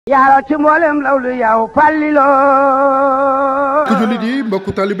yaaro ci mboolem lawlu yow fallilo ku jullit yi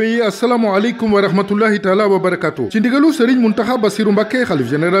mbokku taalibe yi asalaamaaleykum wa rahmatullahi taala wa barakatu ci ndigalu sëriñ Muntaxa Basiru Mbàkke xalif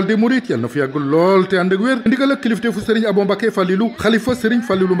général des mourides yal na fi yàgg lool te ànd ak wér ndigal ak kilifteefu sëriñ Abo Mbàkke Fallilu xalifa sëriñ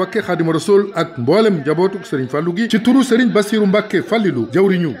Fallilu Mbàkke Xaadimu Rasuul ak mboolem njabootuk sëriñ Fallu gi ci turu sëriñ Basiru Mbàkke Fallilu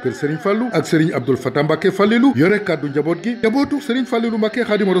jawriñu kër sëriñ Fallu ak sëriñ Abdul Fata Mbàkke Fallilu yore kàddu njaboot gi njabootuk sëriñ Fallilu Mbàkke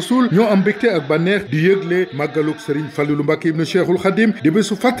Xaadimu Rasuul ñoo am mbégte ak bànneex di yëgle màggaluk sëriñ Fallilu Mbàkke ibnu Cheikhul Xadim di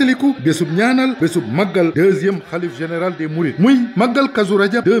bésu fàttaliku bésub ñaanal bésub màggal deuxième xalif général des mourides muy màggal kazu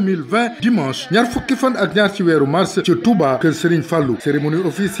rajab 2020 dimanche ñaar fukki fan ak ñaar ci weeru mars ci Touba kër Serigne Fallou cérémonie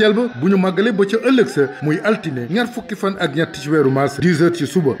officielle ba bu ñu màggale ba ca ëllëg sa muy altine ñaar fukki fan ak ñett ci weeru mars 10 heures ci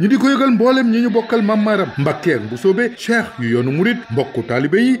suba ñu di ko yëgal mbooleem ñi ñu bokkal Mam Maram Mbàkke bu soobee cheikh yu yoonu murid mbokku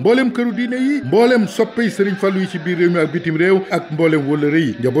taalibe yi mbooleem këru diine yi mbooleem soppe yi Serigne Fallou yi ci biir réew mi ak bitim réew ak mbooleem wëllëre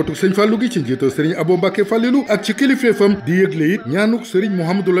yi njabootuk Serigne Fallou gi ci njiital Serigne Abo Mbàkke Fallilu ak ci kilifeefam di yëgle it ñaanuk Serigne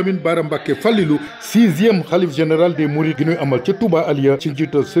Mouhamadou Lamine Bara Mbàkke Fallilu 6e xalif général des mourides gi ñuy amal ca Touba Aliya ci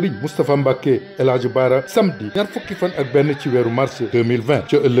njiital Serigne Moustapha Mbàkke El Hadji Bara samedi ñaar fukki fan ak benn ci weeru mars 2020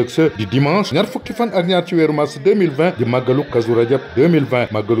 ca ëllëg sa di dimanche ñaar fukki fan ak ñaar ci weeru mars 2020 di màggaluk kazu rajab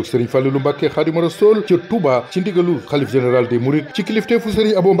 2020 màggaluk Serigne Fallilu Mbàkke Xaadimu Rasuul ca Touba ci ndigalu xalif général des mourides ci kilifteefu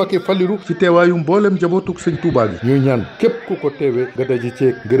Serigne Abo Mbàkke Fallilu ci teewaayu mboolem njabootuk Sëñ Touba gi ñuy ñaan képp ku ko teewe nga daje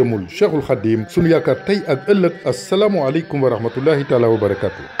ceeg ngërëmul Cheikhul Xadim sunu yaakaar tey ak ëllëg assalaamu aleykum wa rahmatullahi taala wa barakatuh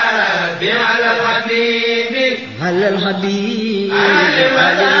على الحبيب